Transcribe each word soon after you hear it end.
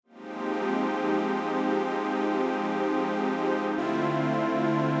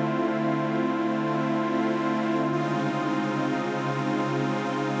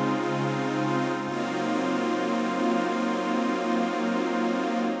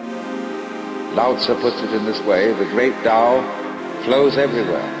Lao Tzu puts it in this way: the great Tao flows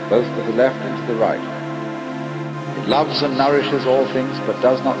everywhere, both to the left and to the right. It loves and nourishes all things, but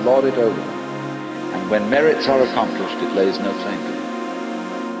does not lord it over them. And when merits are accomplished, it lays no claim to them.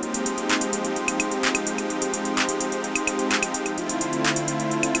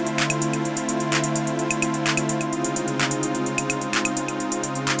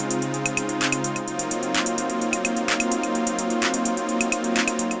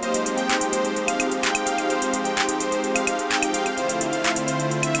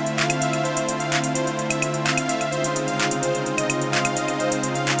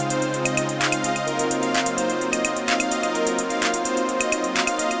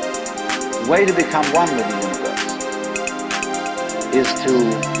 The way to become one with the universe is to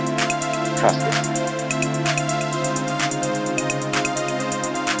trust it.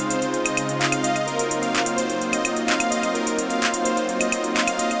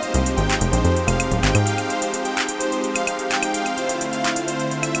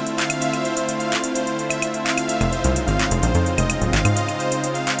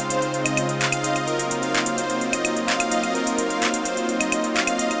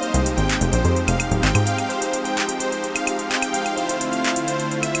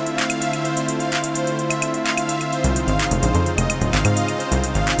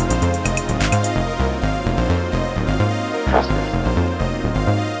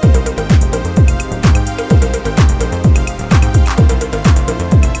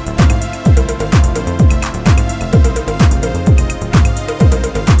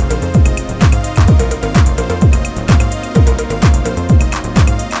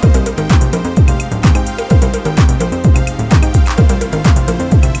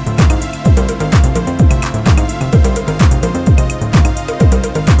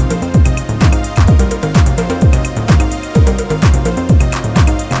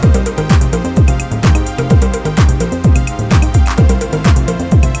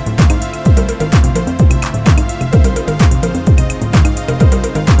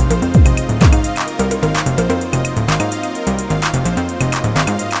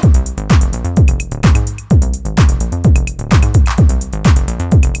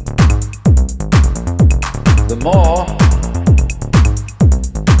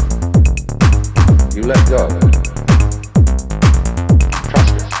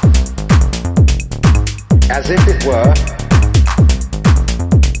 As if it were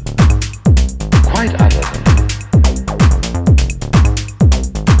quite other than.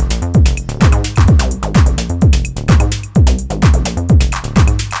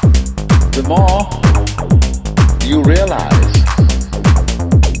 The more you realize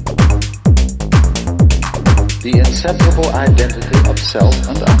the inseparable identity of self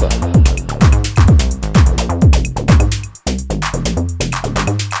and other.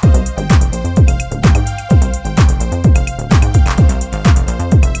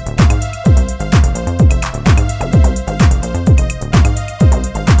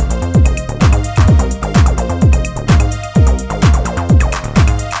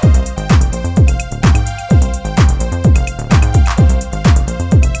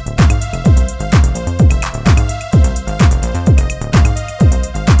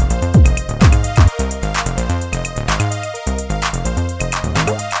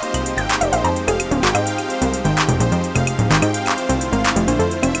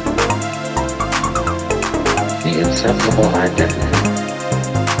 Inseparable identity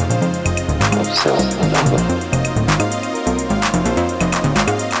of self and other.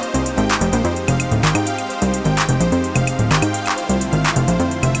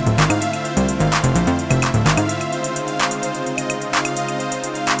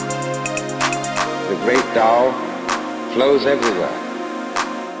 The great Tao flows everywhere.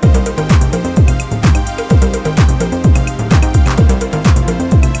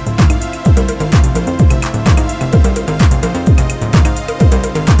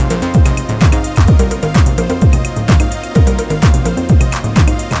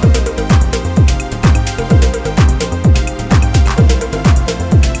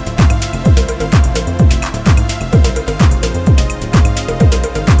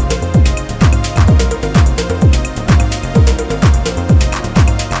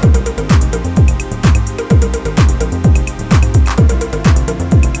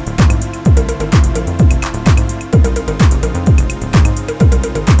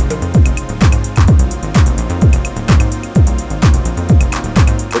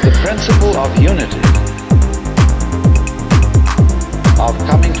 Of unity, of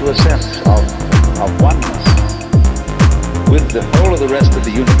coming to a sense of oneness with the whole of the rest of the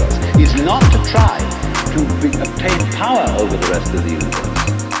universe, is not to try to obtain power over the rest of the universe,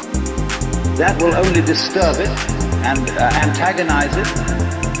 that will only disturb it and antagonize it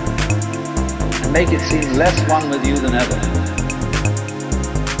and make it seem less one with you than ever.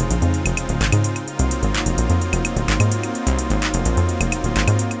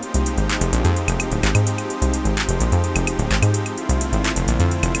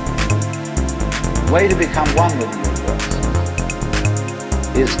 The way to become one with the universe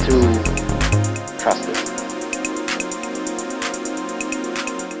is to trust it.